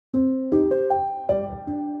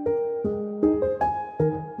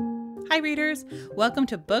Hi, readers. Welcome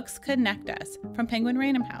to Books Connect Us from Penguin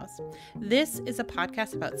Random House. This is a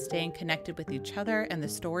podcast about staying connected with each other and the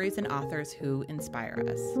stories and authors who inspire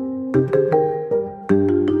us.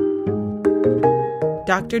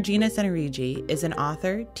 Dr. Gina Senarighi is an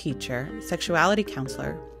author, teacher, sexuality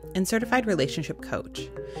counselor, and certified relationship coach.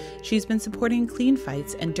 She's been supporting clean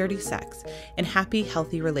fights and dirty sex in happy,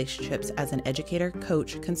 healthy relationships as an educator,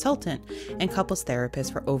 coach, consultant, and couples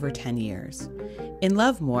therapist for over 10 years. In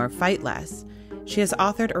Love More, Fight Less, she has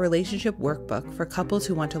authored a relationship workbook for couples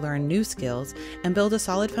who want to learn new skills and build a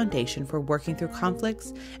solid foundation for working through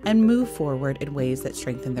conflicts and move forward in ways that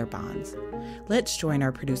strengthen their bonds. Let's join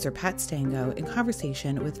our producer, Pat STango, in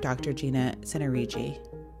conversation with Dr. Gina Senarighi.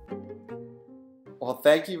 Well,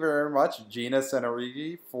 thank you very much, Gina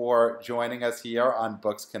Senarighi, for joining us here on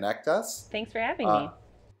Books Connect Us. Thanks for having me.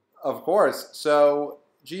 Of course. So,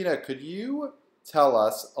 Gina, could you tell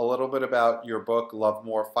us a little bit about your book, Love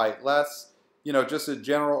More, Fight Less? You know, just a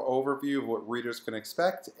general overview of what readers can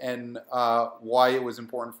expect and why it was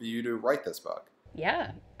important for you to write this book.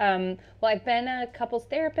 Yeah. Well, I've been a couples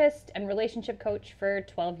therapist and relationship coach for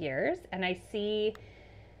 12 years, and I see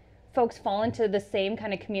folks fall into the same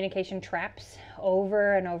kind of communication traps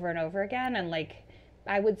over and over and over again. And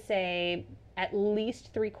I would say at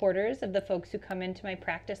least 3/4 of the folks who come into my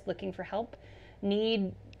practice looking for help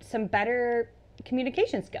need some better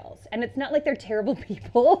communication skills. And it's not like they're terrible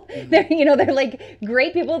people. They're like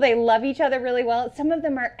great people. They love each other really well. Some of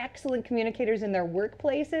them are excellent communicators in their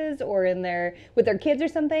workplaces or with their kids or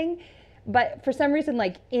something. But for some reason,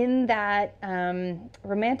 in that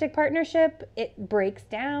romantic partnership, it breaks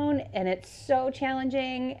down and it's so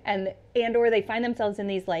challenging, or they find themselves in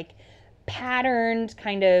these patterned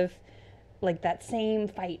kind of that same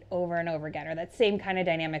fight over and over again, or that same kind of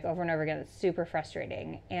dynamic over and over again. It's super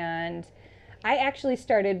frustrating. And I actually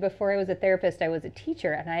started, before I was a therapist, I was a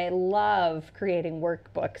teacher, and I love creating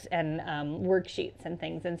workbooks and worksheets and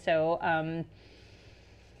things. And so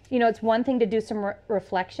it's one thing to do some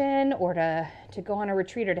reflection or to go on a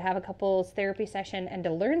retreat or to have a couples therapy session and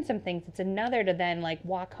to learn some things. It's another to then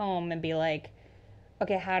walk home and be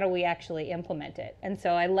okay, how do we actually implement it? And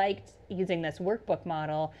so I liked using this workbook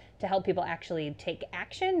model to help people actually take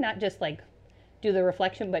action, not just do the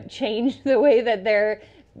reflection, but change the way that their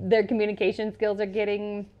communication skills are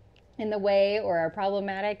getting in the way or are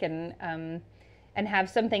problematic, and have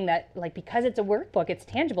something that, because it's a workbook, it's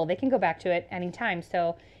tangible. They can go back to it anytime.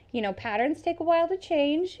 So, patterns take a while to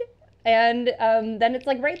change, and then it's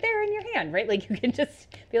right there in your hand, right? You can just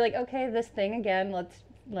be okay, this thing again,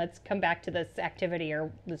 let's come back to this activity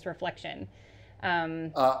or this reflection.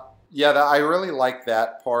 I really like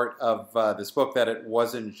that part of this book, that it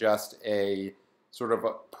wasn't just a sort of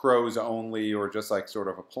a prose only or just sort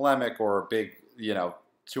of a polemic or a big,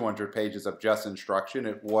 200 pages of just instruction.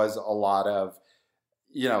 It was a lot of,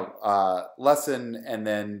 lesson, and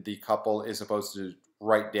then the couple is supposed to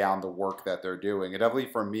write down the work that they're doing. It definitely,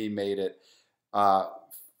 for me, made it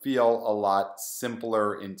feel a lot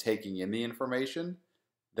simpler in taking in the information,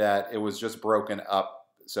 that it was just broken up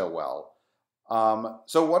so well.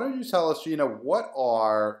 So why don't you tell us, Gina, what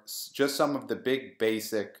are just some of the big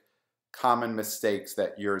basic common mistakes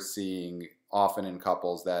that you're seeing often in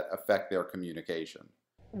couples that affect their communication?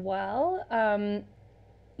 Well,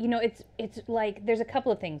 it's there's a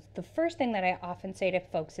couple of things. The first thing that I often say to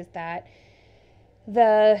folks is that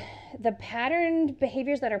the patterned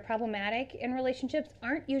behaviors that are problematic in relationships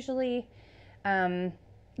aren't usually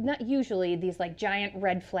not usually these giant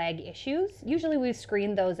red flag issues. Usually we've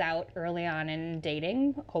screened those out early on in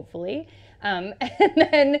dating, hopefully. And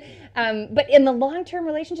then, but in the long-term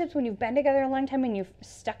relationships, when you've been together a long time and you've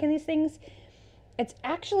stuck in these things, it's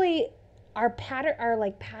actually our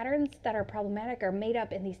patterns that are problematic are made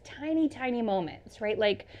up in these tiny, tiny moments,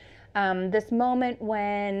 right? This moment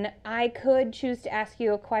when I could choose to ask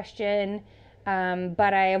you a question,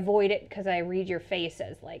 but I avoid it because I read your face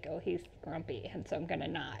as oh, he's grumpy, and so I'm gonna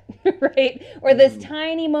not, right? Or this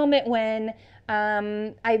tiny moment when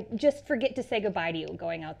I just forget to say goodbye to you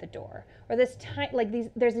going out the door, or there's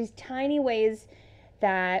these tiny ways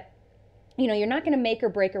that you're not going to make or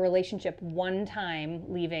break a relationship one time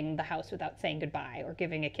leaving the house without saying goodbye or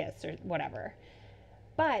giving a kiss or whatever.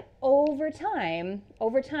 But over time,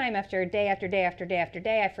 after day after day after day after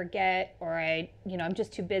day, I forget, or I'm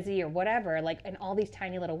just too busy or whatever, in all these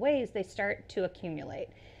tiny little ways, they start to accumulate.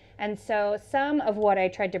 And so some of what I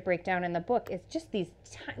tried to break down in the book is just these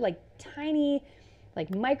tiny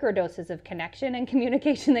micro doses of connection and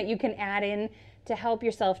communication that you can add in to help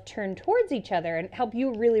yourself turn towards each other and help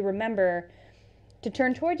you really remember to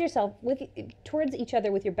turn towards each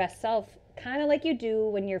other with your best self, kind of like you do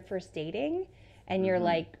when you're first dating. and you're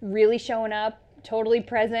like really showing up, totally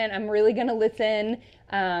present. I'm really going to listen.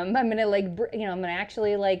 I'm going to I'm going to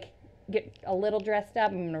actually get a little dressed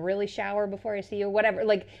up. I'm going to really shower before I see you, whatever.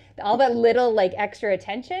 Like all that little extra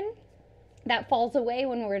attention that falls away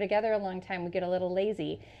when we're together a long time. We get a little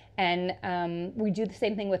lazy. And we do the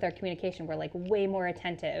same thing with our communication. We're way more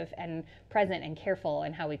attentive and present and careful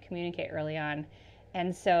in how we communicate early on.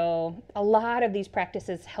 And so a lot of these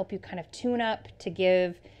practices help you kind of tune up to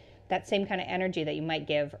give that same kind of energy that you might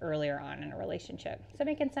give earlier on in a relationship. Does that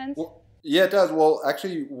make sense? Well, yeah, it does. Well,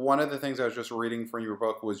 actually, one of the things I was just reading from your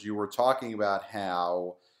book was you were talking about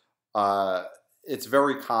how it's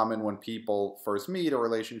very common when people first meet, a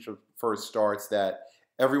relationship first starts, that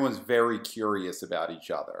everyone's very curious about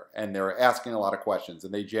each other and they're asking a lot of questions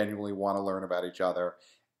and they genuinely want to learn about each other.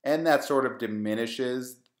 And that sort of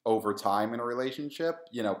diminishes over time in a relationship.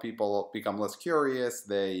 People become less curious.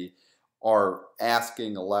 They are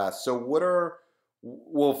asking less. So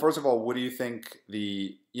first of all, what do you think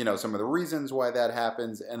some of the reasons why that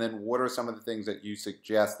happens? And then what are some of the things that you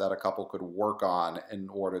suggest that a couple could work on in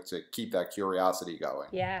order to keep that curiosity going?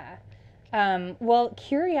 Yeah. Well,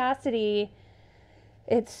 curiosity,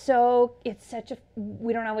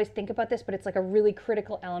 we don't always think about this, but it's a really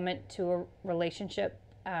critical element to a relationship,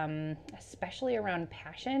 especially around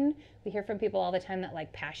passion. We hear from people all the time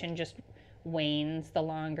that passion just wanes the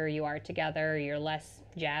longer you are together. You're less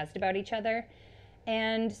jazzed about each other.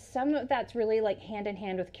 And some of that's really hand in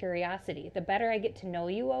hand with curiosity. The better I get to know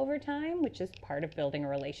you over time, which is part of building a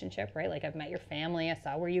relationship, right? I've met your family, I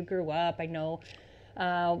saw where you grew up, I know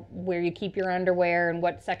where you keep your underwear and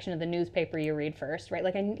what section of the newspaper you read first, right?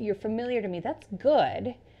 You're familiar to me. That's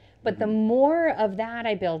good. But the more of that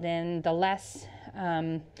I build in, the less,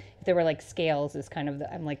 if there were scales is kind of,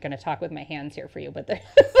 I'm going to talk with my hands here for you, but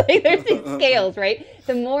there's these scales, right?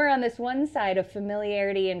 The more on this one side of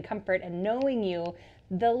familiarity and comfort and knowing you,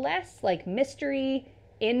 the less mystery,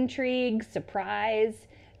 intrigue, surprise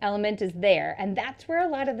element is there. And that's where a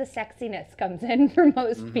lot of the sexiness comes in for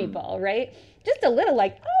most people, right? Just a little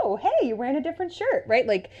oh, hey, you're wearing a different shirt,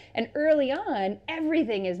 right? And early on,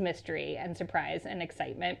 everything is mystery and surprise and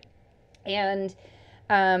excitement. And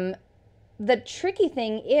the tricky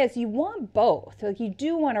thing is you want both. You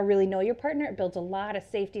do want to really know your partner. It builds a lot of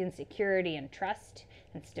safety and security and trust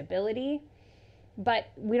and stability. But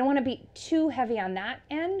we don't want to be too heavy on that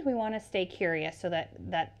end. We want to stay curious so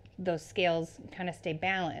that those scales kind of stay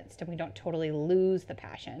balanced and we don't totally lose the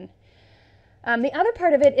passion. The other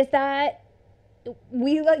part of it is that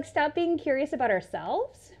we stop being curious about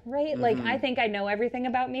ourselves, right? I think I know everything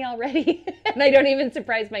about me already and I don't even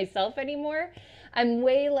surprise myself anymore. I'm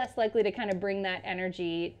way less likely to kind of bring that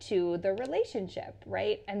energy to the relationship,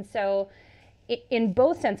 right? And so in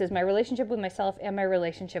both senses, my relationship with myself and my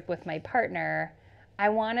relationship with my partner, I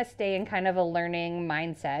want to stay in kind of a learning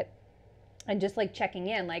mindset and just checking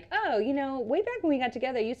in, way back when we got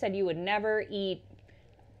together, you said you would never eat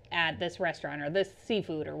at this restaurant or this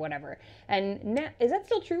seafood or whatever. And is that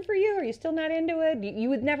still true for you? Are you still not into it?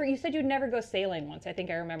 You said you'd never go sailing once. I think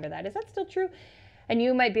I remember that. Is that still true? And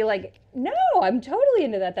you might be no, I'm totally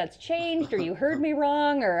into that. That's changed, or you heard me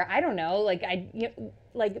wrong, or I don't know.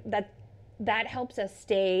 That helps us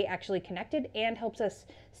stay actually connected and helps us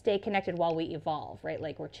stay connected while we evolve, right?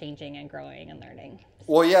 We're changing and growing and learning.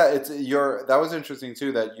 Well, yeah, that was interesting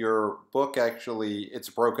too, that your book actually, it's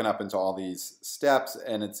broken up into all these steps,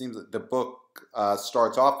 and it seems that the book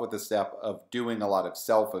starts off with the step of doing a lot of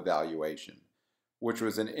self-evaluation, which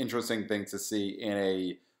was an interesting thing to see in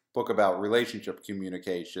a book about relationship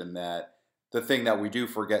communication, that the thing that we do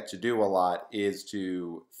forget to do a lot is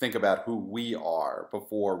to think about who we are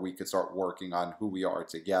before we could start working on who we are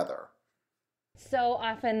together. So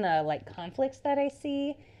often the conflicts that I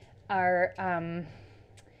see are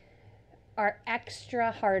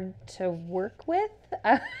extra hard to work with,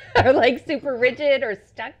 are super rigid or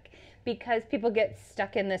stuck, because people get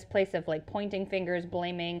stuck in this place of pointing fingers,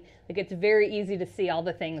 blaming. It's very easy to see all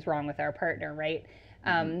the things wrong with our partner, right?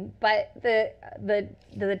 But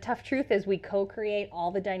the tough truth is we co-create all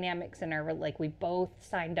the dynamics in our, we both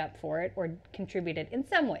signed up for it or contributed in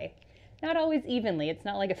some way. Not always evenly. It's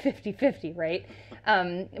not a 50-50, right?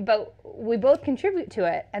 But we both contribute to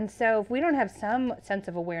it. And so if we don't have some sense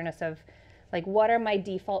of awareness of what are my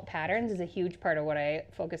default patterns is a huge part of what I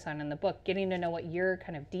focus on in the book, getting to know what your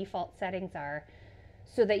kind of default settings are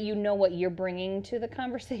so that you know what you're bringing to the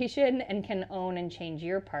conversation and can own and change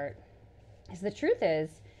your part. Because the truth is,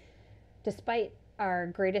 despite our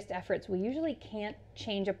greatest efforts, we usually can't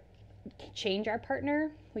change our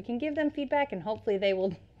partner. We can give them feedback and hopefully they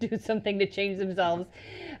will do something to change themselves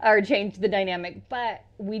or change the dynamic. But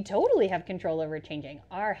we totally have control over changing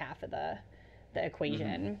our half of the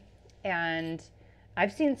equation. And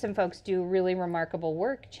I've seen some folks do really remarkable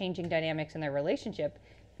work changing dynamics in their relationship,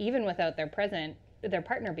 even without their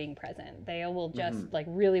partner being present. They will just like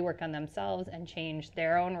really work on themselves and change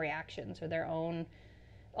their own reactions or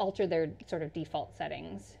alter their sort of default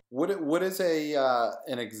settings. What is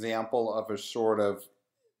an example of a sort of,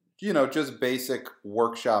 just basic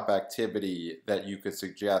workshop activity that you could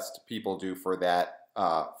suggest people do for that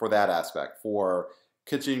aspect, for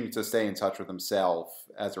continuing to stay in touch with themselves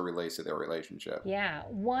as it relates to their relationship? Yeah,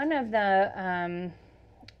 one of the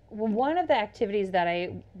activities that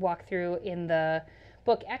I walk through in the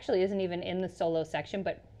book actually isn't even in the solo section,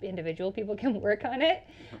 but individual people can work on it.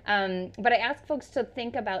 But I ask folks to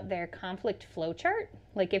think about their conflict flow chart.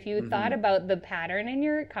 Like if you thought about the pattern in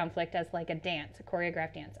your conflict as like a dance, a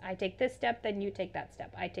choreographed dance. I take this step, then you take that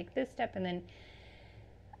step. I take this step, and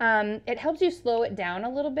then it helps you slow it down a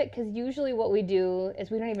little bit, because usually what we do is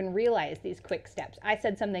we don't even realize these quick steps. I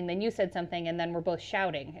said something, then you said something, and then we're both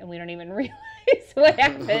shouting, and we don't even realize what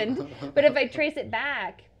happened. But if I trace it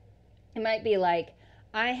back, it might be like,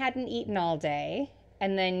 I hadn't eaten all day,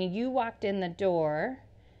 and then you walked in the door.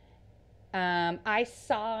 I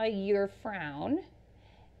saw your frown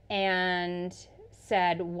and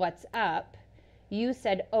said, "What's up?" You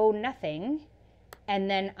said, "Oh, nothing." And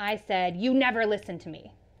then I said, "You never listen to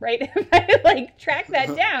me." Right? If I like track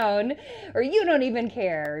that down, or you don't even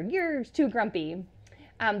care, you're too grumpy.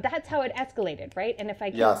 That's how it escalated, right? And if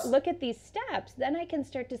I can look at these steps, then I can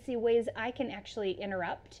start to see ways I can actually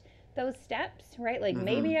interrupt those steps, right? Like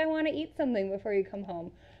maybe I want to eat something before you come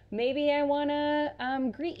home. Maybe I want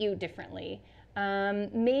to greet you differently.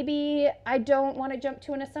 Maybe I don't want to jump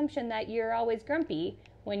to an assumption that you're always grumpy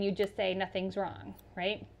when you just say nothing's wrong,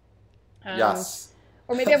 right?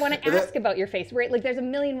 Or maybe I want to ask about your face, right? Like there's a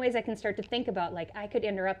million ways I can start to think about, like I could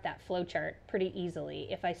interrupt that flow chart pretty easily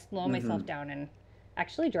if I slow myself down and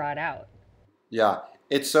actually draw it out. Yeah,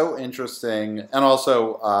 it's so interesting. And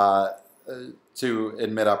also to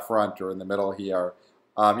admit up front or in the middle here,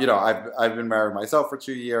 I've been married myself for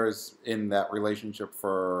 2 years, in that relationship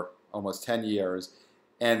for almost 10 years.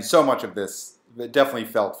 And so much of this definitely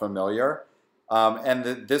felt familiar.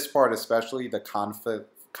 And this part especially, the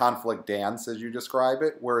conflict dance, as you describe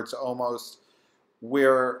it, where it's almost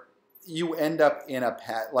where you end up in a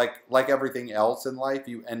like everything else in life,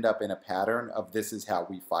 you end up in a pattern of this is how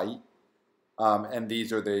we fight, and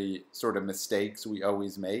these are the sort of mistakes we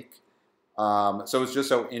always make. So it's just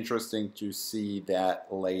so interesting to see that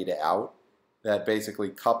laid out, that basically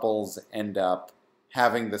couples end up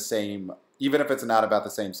having the same, even if it's not about the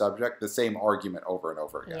same subject, the same argument over and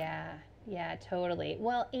over again. Yeah, totally.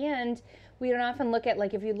 Well, and we don't often look at,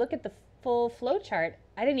 like, if you look at the full flow chart,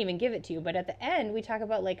 I didn't even give it to you, but at the end we talk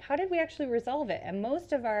about, like, how did we actually resolve it? And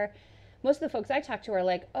most of the folks I talk to are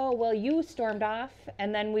like, oh, well, you stormed off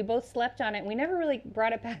and then we both slept on it and we never really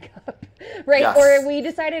brought it back up, right? Yes. Or we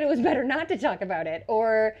decided it was better not to talk about it,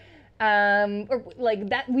 or like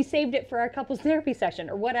that we saved it for our couples therapy session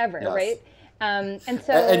or whatever, yes. Right?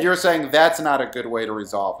 And you're saying that's not a good way to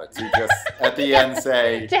resolve it. To just at the end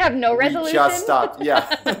say to have no resolution. We just stopped.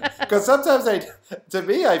 Yeah, because sometimes to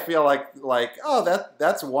me I feel like oh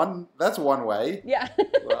that's one way. Yeah.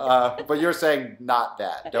 But you're saying not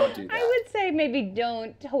that. Don't do that. I would say maybe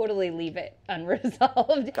don't totally leave it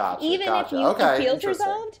unresolved. Gotcha. Even if you feel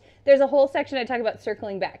resolved, there's a whole section I talk about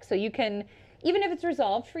circling back. So you can. Even if it's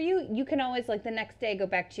resolved for you, you can always, like, the next day go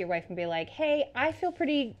back to your wife and be like, hey, I feel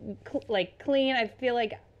pretty, clean. I feel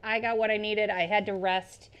like I got what I needed. I had to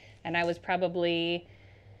rest, and I was probably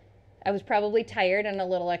tired and a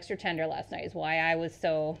little extra tender last night is why I was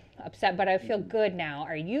so upset. But I feel good now.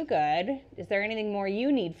 Are you good? Is there anything more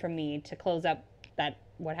you need from me to close up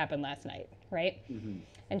what happened last night, right? Mm-hmm.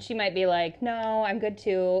 And she might be like, no, I'm good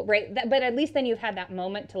too, right? But at least then you've had that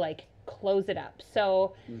moment to, like, close it up.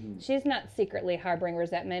 So she's not secretly harboring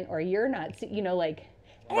resentment, or you're not,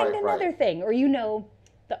 another thing, or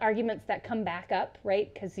the arguments that come back up,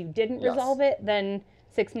 right? Because you didn't resolve it. Then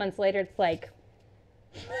 6 months later, it's like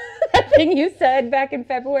that thing you said back in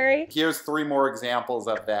February. Here's 3 more examples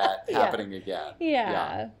of that happening again.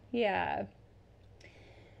 Yeah.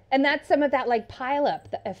 And that's some of that, like, pile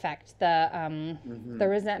up effect, the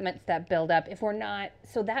resentments that build up. If we're not,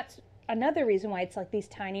 so that's another reason why it's like these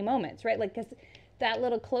tiny moments, right? Like, because that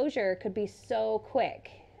little closure could be so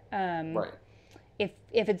quick, right? If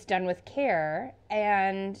it's done with care,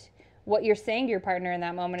 and what you're saying to your partner in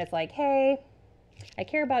that moment is like, "Hey, I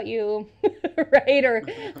care about you," right? Or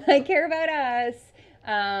 "I care about us,"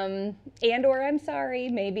 and or "I'm sorry,"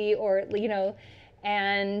 maybe, or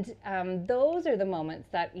and those are the moments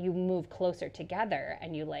that you move closer together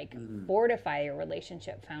and you fortify your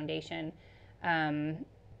relationship foundation.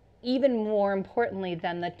 even more importantly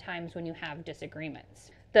than the times when you have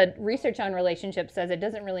disagreements. The research on relationships says it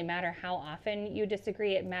doesn't really matter how often you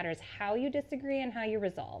disagree, it matters how you disagree and how you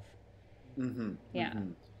resolve. Mm-hmm. Yeah.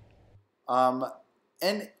 Mm-hmm.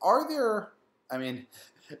 And are there, I mean,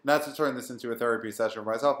 not to turn this into a therapy session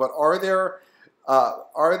for myself, but are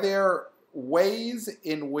there ways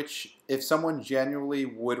in which if someone genuinely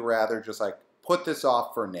would rather just like put this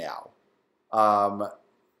off for now,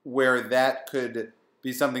 where that could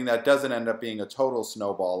be something that doesn't end up being a total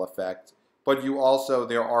snowball effect, but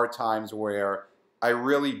there are times where I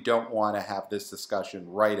really don't want to have this discussion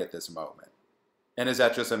right at this moment. And is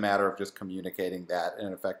that just a matter of just communicating that in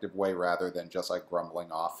an effective way rather than just like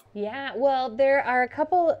grumbling off? Yeah, well,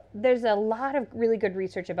 there's a lot of really good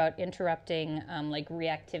research about interrupting like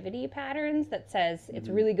reactivity patterns that says it's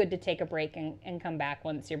really good to take a break and come back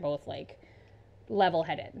once you're both like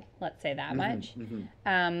level-headed, let's say that much.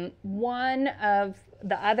 One of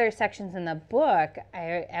the other sections in the book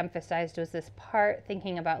I emphasized was this part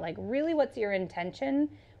thinking about like really what's your intention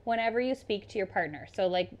whenever you speak to your partner. So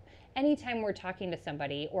like anytime we're talking to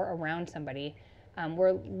somebody or around somebody,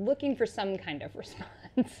 we're looking for some kind of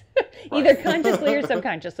response, either consciously or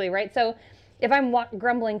subconsciously, right? So if I'm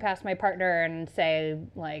grumbling past my partner and say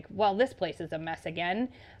like, well, this place is a mess again,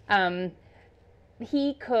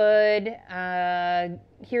 he could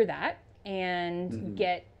hear that and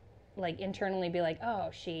get like internally be like, oh,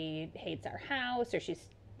 she hates our house, or she's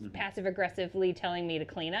passive aggressively telling me to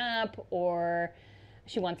clean up, or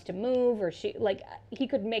she wants to move, or he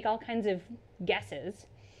could make all kinds of guesses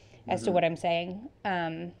as to what I'm saying,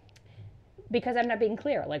 because I'm not being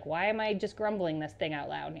clear. Like, why am I just grumbling this thing out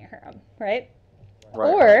loud near him, right?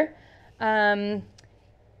 Or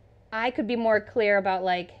I could be more clear about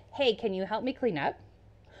like, hey, can you help me clean up?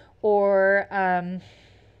 Or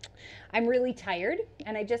I'm really tired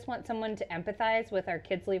and I just want someone to empathize with our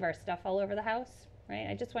kids leave our stuff all over the house, right?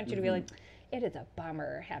 I just want you to be like, it is a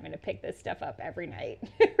bummer having to pick this stuff up every night,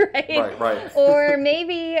 right? Right. Or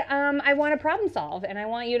maybe I want to problem solve and I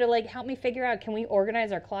want you to like help me figure out, can we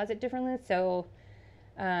organize our closet differently? So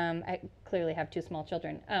I clearly have 2 small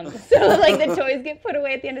children. So like the toys get put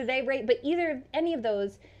away at the end of the day, right? But any of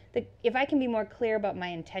those, if I can be more clear about my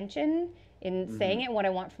intention in saying it and what I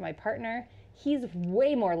want from my partner, he's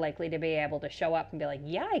way more likely to be able to show up and be like,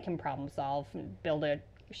 yeah, I can problem solve and build a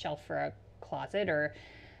shelf for a closet, or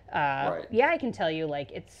yeah, I can tell you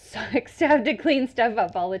like it sucks to have to clean stuff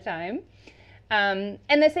up all the time. And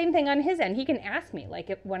the same thing on his end. He can ask me,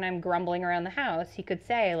 like when I'm grumbling around the house, he could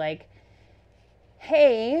say like,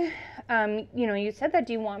 hey, you said that,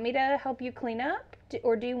 do you want me to help you clean up?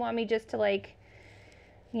 Or do you want me just to like,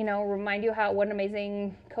 remind you what an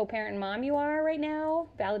amazing co-parent mom you are right now?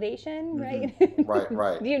 Validation, right?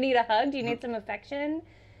 Right. Do you need a hug? Do you need some affection?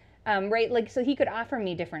 Right? Like, so he could offer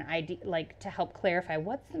me different ideas, like to help clarify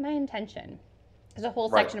what's my intention. There's a whole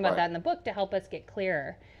section about that in the book to help us get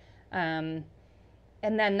clearer. And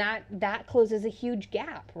then that closes a huge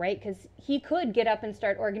gap, right? Because he could get up and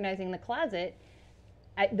start organizing the closet.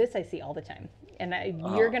 This I see all the time. And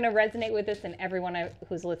you're going to resonate with this, and everyone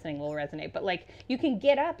who's listening will resonate. But like, you can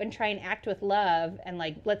get up and try and act with love, and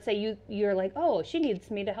like, let's say you're like, oh, she needs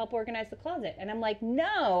me to help organize the closet, and I'm like,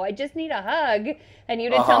 no, I just need a hug, and you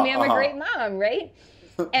to tell me I'm a great mom, right?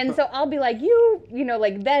 And so I'll be like,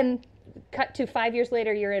 like then cut to 5 years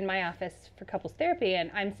later, you're in my office for couples therapy, and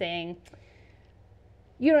I'm saying,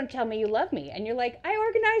 you don't tell me you love me. And you're like, I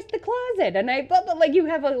organized the closet. And but like you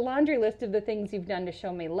have a laundry list of the things you've done to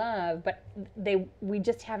show me love, but we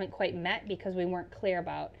just haven't quite met because we weren't clear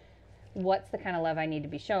about what's the kind of love I need to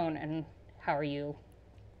be shown and how are you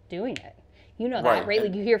doing it. You know that, right?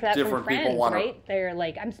 Like you hear that from friends, right? They're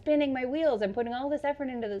like, I'm spinning my wheels. I'm putting all this effort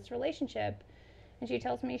into this relationship. And she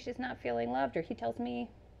tells me she's not feeling loved, or he tells me,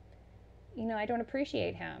 I don't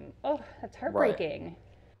appreciate him. Oh, that's heartbreaking.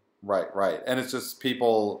 Right. And it's just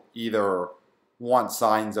people either want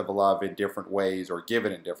signs of love in different ways or give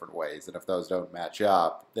it in different ways. And if those don't match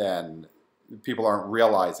up, then people aren't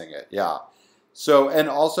realizing it. Yeah. So, and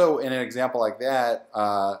also in an example like that,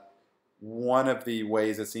 one of the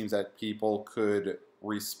ways it seems that people could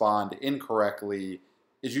respond incorrectly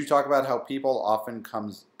is you talk about how people often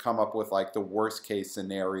come up with like the worst case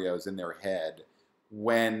scenarios in their head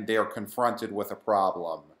when they're confronted with a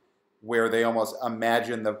problem, where they almost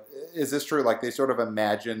imagine is this true? Like they sort of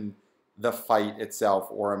imagine the fight itself,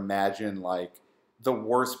 or imagine like the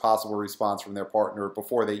worst possible response from their partner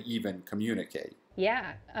before they even communicate.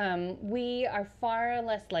 Yeah, we are far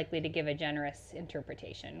less likely to give a generous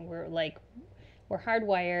interpretation. We're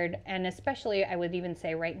hardwired, and especially I would even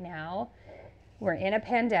say right now, we're in a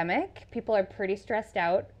pandemic. People are pretty stressed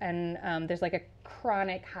out, and there's like a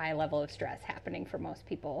chronic high level of stress happening for most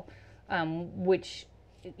people, which,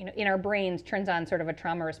 you know, in our brains turns on sort of a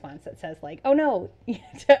trauma response that says like, oh no,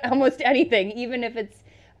 to almost anything, even if it's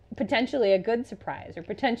potentially a good surprise or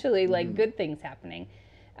potentially like good things happening.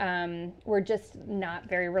 We're just not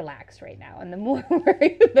very relaxed right now. And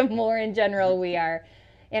the more in general we are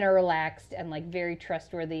in a relaxed and like very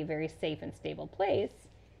trustworthy, very safe and stable place,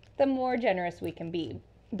 the more generous we can be.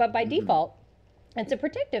 But by default, it's a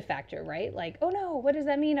protective factor, right? Like, oh no, what does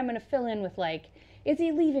that mean? I'm going to fill in with like, is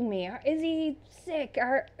he leaving me? Or is he sick?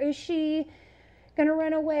 Or is she going to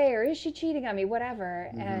run away? Or is she cheating on me? Whatever.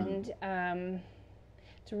 And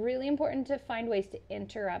it's really important to find ways to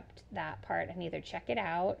interrupt that part and either check it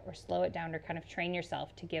out or slow it down or kind of train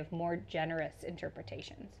yourself to give more generous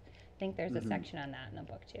interpretations. I think there's a section on that in the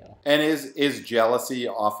book too. And is jealousy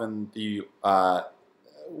often the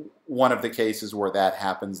one of the cases where that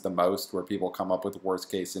happens the most, where people come up with worst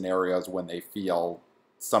case scenarios when they feel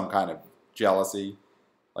some kind of jealousy?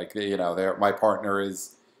 Like, you know, my partner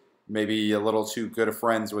is maybe a little too good of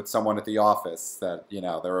friends with someone at the office that, you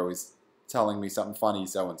know, they're always telling me something funny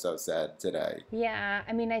so-and-so said today. Yeah,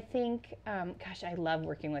 I mean, I think, gosh, I love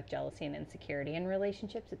working with jealousy and insecurity in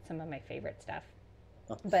relationships. It's some of my favorite stuff.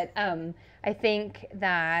 But I think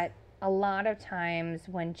that a lot of times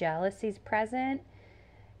when jealousy is present,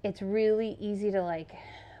 it's really easy to like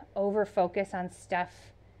over-focus on stuff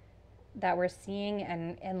that we're seeing.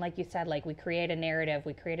 And like you said, like we create a narrative,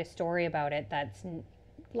 we create a story about it that's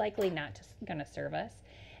likely not going to serve us.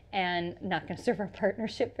 And not going to serve our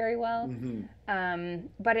partnership very well.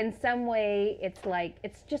 But in some way,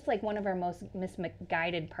 it's just like one of our most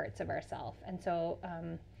misguided parts of ourselves. And so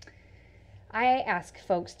I ask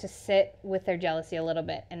folks to sit with their jealousy a little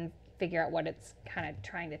bit and figure out what it's kind of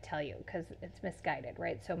trying to tell you, because it's misguided,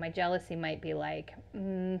 right? So my jealousy might be like,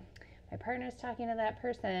 my partner's talking to that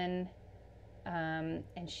person, and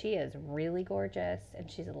she is really gorgeous,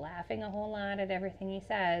 and she's laughing a whole lot at everything he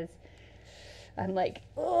says. I'm like,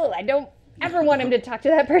 oh, I don't ever want him to talk to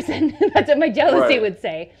that person. That's what my jealousy would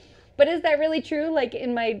say. But is that really true? Like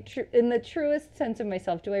in the truest sense of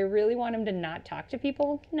myself, do I really want him to not talk to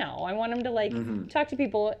people? No, I want him to like talk to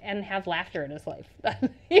people and have laughter in his life.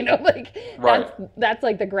 You know, like that's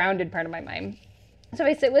like the grounded part of my mind. So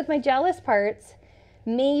I sit with my jealous parts.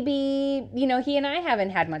 Maybe, you know, he and I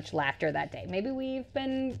haven't had much laughter that day. Maybe we've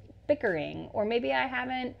been bickering, or maybe I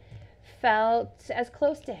haven't felt as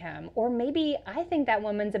close to him, or maybe I think that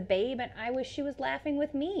woman's a babe and I wish she was laughing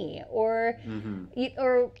with me, or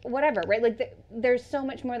whatever, right? Like there's so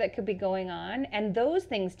much more that could be going on, and those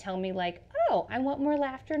things tell me like, oh, I want more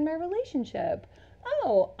laughter in my relationship.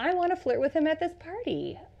 Oh, I want to flirt with him at this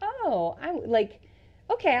party. Oh, I'm like,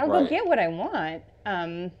 okay, I'll go get what I want.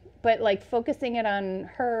 But like focusing it on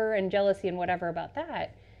her and jealousy and whatever about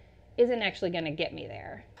that isn't actually going to get me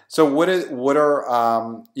there. So what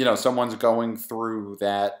are you know, someone's going through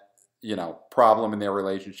that, you know, problem in their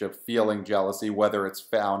relationship, feeling jealousy, whether it's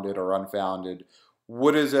founded or unfounded.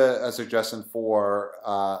 What is a suggestion for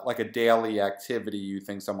like a daily activity you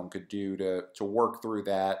think someone could do to work through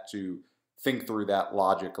that, to think through that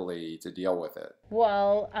logically, to deal with it?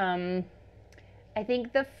 Well, I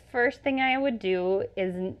think the first thing I would do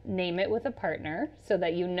is name it with a partner, so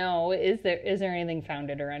that you know, is there anything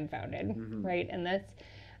founded or unfounded, right? And this.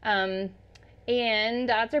 And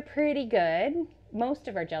odds are pretty good. Most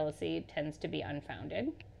of our jealousy tends to be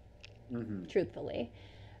unfounded, truthfully.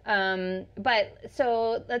 But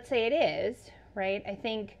so let's say it is, right? I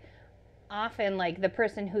think often like the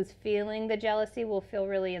person who's feeling the jealousy will feel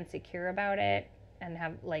really insecure about it and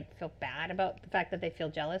have like feel bad about the fact that they feel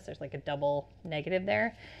jealous. There's like a double negative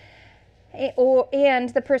there. And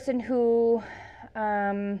the person who,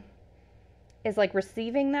 is like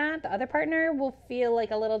receiving that, the other partner will feel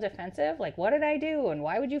like a little defensive, like, what did I do? And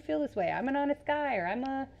why would you feel this way? I'm an honest guy, or I'm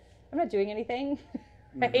not doing anything,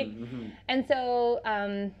 right? And so,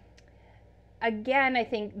 again, I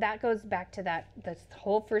think that goes back to this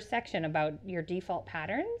whole first section about your default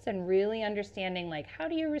patterns and really understanding, like, how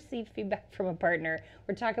do you receive feedback from a partner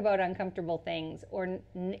or talk about uncomfortable things, or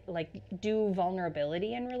like do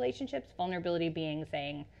vulnerability in relationships, vulnerability being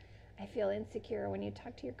saying, I feel insecure when you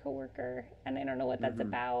talk to your coworker, and I don't know what that's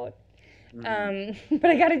about. But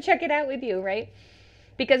I got to check it out with you, right?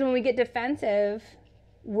 Because when we get defensive,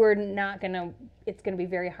 it's going to be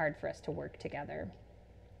very hard for us to work together.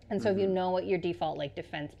 And so if you know what your default like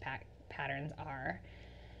defense patterns are,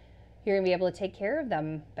 you're going to be able to take care of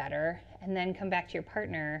them better, and then come back to your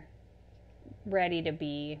partner ready to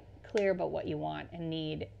be clear about what you want and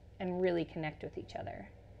need, and really connect with each other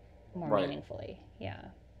more meaningfully. Yeah.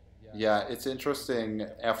 Yeah. Yeah, it's interesting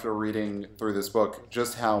after reading through this book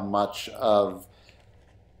just how much of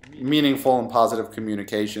meaningful and positive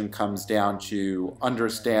communication comes down to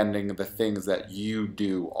understanding the things that you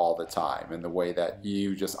do all the time and the way that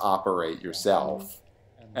you just operate yourself,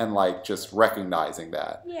 and like just recognizing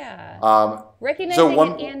that. Yeah. Um, Recognizing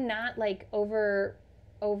it and not like over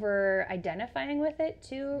identifying with it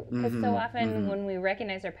too, because so often when we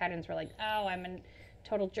recognize our patterns, we're like, oh, I'm a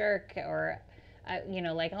total jerk, or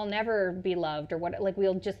like I'll never be loved, or what. Like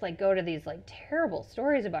we'll just like go to these like terrible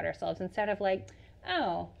stories about ourselves instead of like,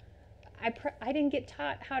 oh, I didn't get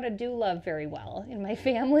taught how to do love very well in my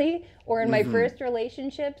family or in my first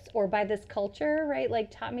relationships or by this culture, right?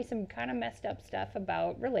 Like taught me some kind of messed up stuff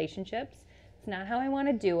about relationships. It's not how I want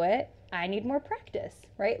to do it. I need more practice,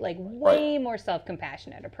 right? Like way more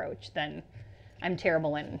self-compassionate approach than I'm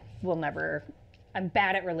terrible and I'm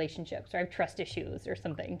bad at relationships, or I have trust issues or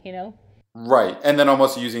something, you know? Right. And then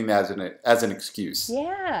almost using that as an excuse.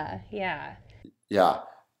 Yeah.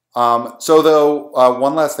 So though,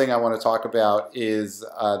 one last thing I want to talk about is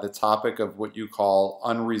the topic of what you call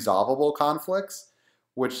unresolvable conflicts,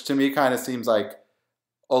 which to me kind of seems like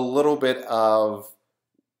a little bit of,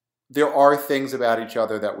 there are things about each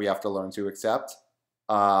other that we have to learn to accept.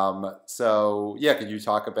 So yeah, could you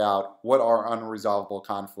talk about what are unresolvable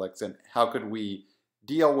conflicts and how could we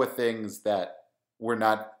deal with things that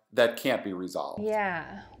that can't be resolved?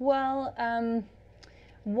 Yeah. Well,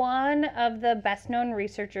 one of the best-known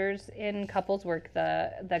researchers in couples work,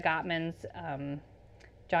 the Gottmans,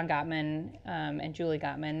 John Gottman and Julie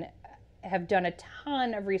Gottman, have done a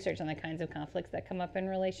ton of research on the kinds of conflicts that come up in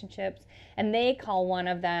relationships, and they call one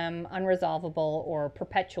of them unresolvable or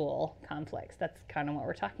perpetual conflicts. That's kind of what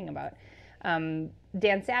we're talking about.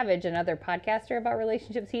 Dan Savage, another podcaster about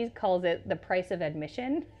relationships, he calls it the price of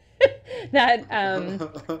admission. That,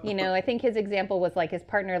 I think his example was like his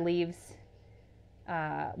partner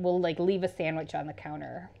will like leave a sandwich on the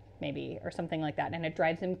counter maybe or something like that, and it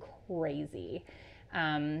drives him crazy.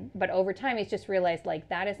 But over time he's just realized like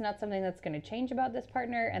that is not something that's going to change about this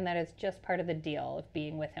partner, and that is just part of the deal of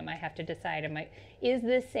being with him. I have to decide, is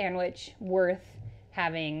this sandwich worth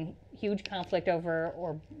having huge conflict over,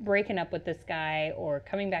 or breaking up with this guy, or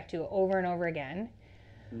coming back to over and over again,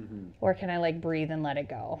 or can I like breathe and let it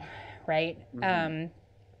go, right?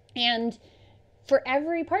 And for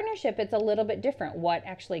every partnership, it's a little bit different what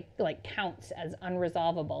actually like counts as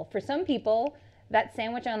unresolvable. For some people, that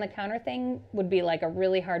sandwich on the counter thing would be like a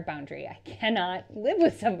really hard boundary. I cannot live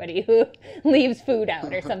with somebody who leaves food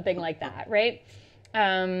out or something like that, right?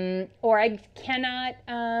 Or I cannot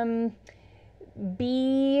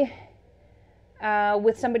be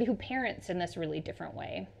with somebody who parents in this really different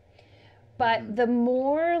way. But the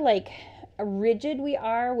more like rigid we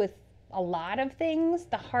are with a lot of things,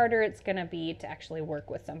 the harder it's going to be to actually work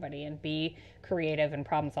with somebody and be creative and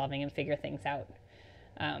problem solving and figure things out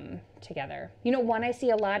together. One I see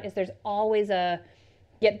a lot is there's always a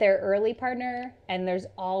get there early partner, and there's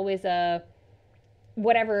always a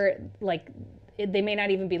whatever, like they may not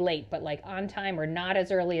even be late, but like on time or not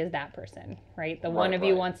as early as that person, right? One of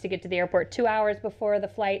you wants to get to the airport 2 hours before the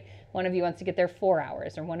flight, one of you wants to get there 4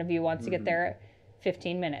 hours, or one of you wants to get there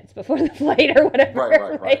 15 minutes before the flight or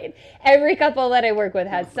whatever, right? Every couple that I work with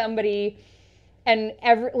has somebody, and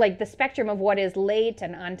like the spectrum of what is late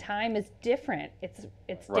and on time is different. It's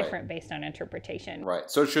different based on interpretation. Right.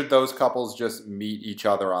 So should those couples just meet each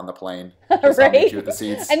other on the plane? Right. Meet you at the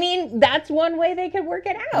seats? I mean, that's one way they could work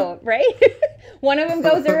it out, right? One of them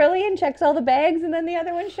goes early and checks all the bags, and then the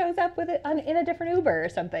other one shows up with it in a different Uber or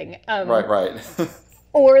something. Right.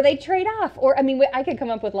 Or they trade off. Or, I mean, I could come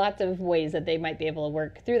up with lots of ways that they might be able to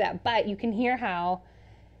work through that. But you can hear how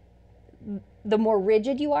the more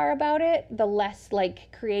rigid you are about it, the less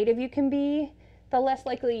like creative you can be, the less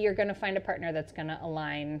likely you're going to find a partner that's going to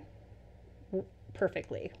align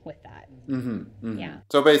perfectly with that. Yeah.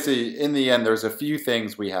 So basically, in the end, there's a few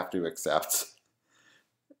things we have to accept.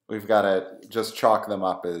 We've got to just chalk them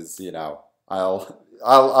up as,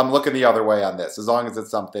 I'm looking the other way on this, as long as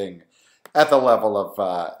it's something at the level of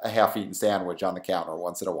a half-eaten sandwich on the counter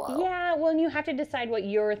once in a while. Yeah, well, and you have to decide what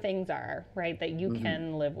your things are, right, that you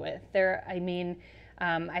can live with.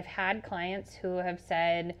 I've had clients who have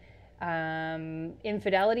said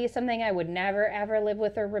infidelity is something I would never, ever live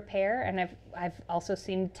with or repair. And I've also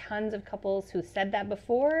seen tons of couples who said that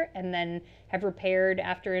before and then have repaired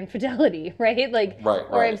after infidelity, right?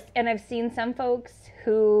 I've seen some folks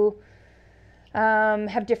who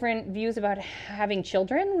have different views about having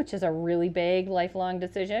children, which is a really big lifelong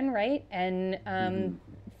decision, right? And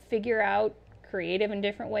figure out creative and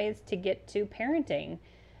different ways to get to parenting.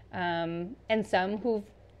 And some who've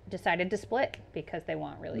decided to split because they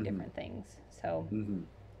want really different things. So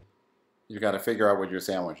You got to figure out what your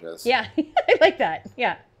sandwich is. yeah, I like that.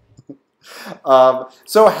 Yeah.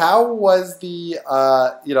 So how was the,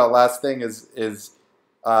 last thing is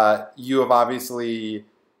you have obviously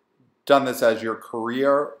done this as your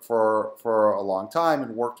career for a long time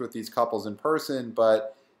and worked with these couples in person,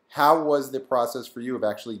 but how was the process for you of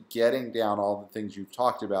actually getting down all the things you've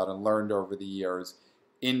talked about and learned over the years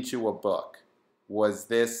into a book? Was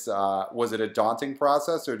it a daunting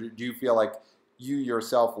process, or do you feel like you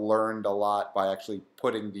yourself learned a lot by actually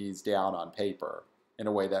putting these down on paper in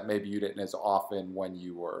a way that maybe you didn't as often when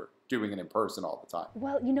you were doing it in person all the time?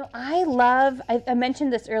 Well, I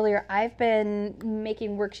mentioned this earlier, I've been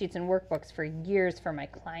making worksheets and workbooks for years for my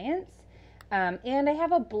clients. And I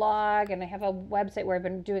have a blog and I have a website where I've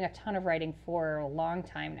been doing a ton of writing for a long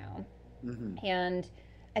time now. And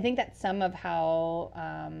I think that's some of how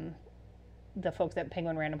the folks at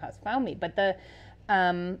Penguin Random House found me. But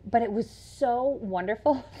it was so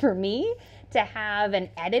wonderful for me to have an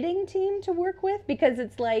editing team to work with, because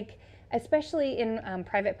it's like, especially in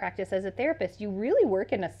private practice as a therapist, you really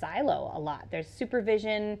work in a silo a lot. There's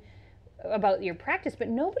supervision about your practice, but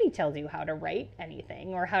nobody tells you how to write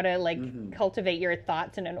anything or how to cultivate your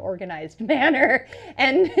thoughts in an organized manner.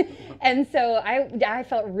 And so I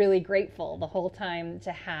felt really grateful the whole time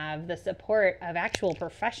to have the support of actual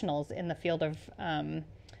professionals in the field of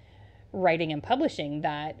writing and publishing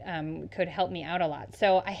that could help me out a lot.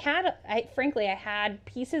 So I had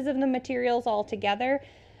pieces of the materials all together,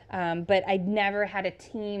 but I never had a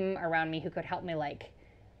team around me who could help me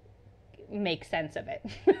make sense of it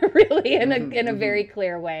really in a very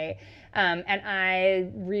clear way. And I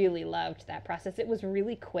really loved that process. It was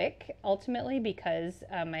really quick ultimately because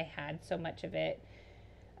I had so much of it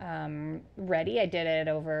ready. I did it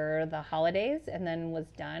over the holidays and then was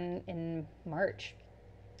done in March.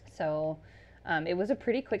 So it was a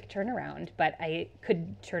pretty quick turnaround, but I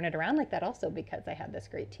could turn it around like that also because I had this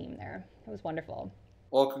great team there. It was wonderful.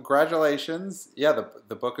 Well, congratulations. Yeah,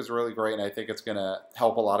 the book is really great, and I think it's going to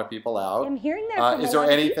help a lot of people out. I'm hearing that from is a there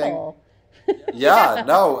lot anything? Of people. Yeah,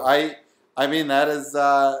 no, I mean that is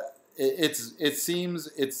it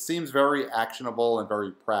seems very actionable and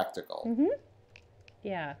very practical.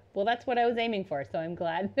 Yeah. Well, that's what I was aiming for, so I'm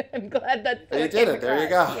glad that's You did it. There you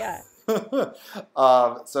go. Yeah.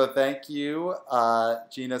 So thank you,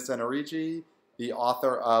 Gina Senarighi, the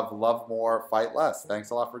author of Love More, Fight Less. Thanks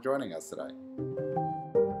a lot for joining us today.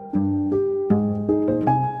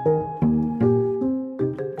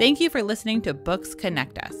 Thank you for listening to Books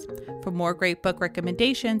Connect Us. For more great book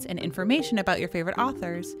recommendations and information about your favorite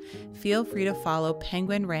authors, feel free to follow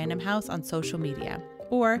Penguin Random House on social media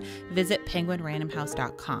or visit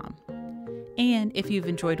penguinrandomhouse.com. And if you've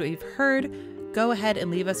enjoyed what you've heard, go ahead and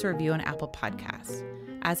leave us a review on Apple Podcasts,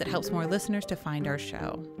 as it helps more listeners to find our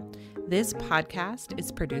show. This podcast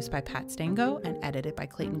is produced by Pat STango and edited by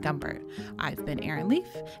Clayton Gumbert. I've been Erin Leaf,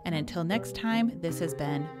 and until next time, this has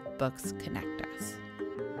been Books Connect Us.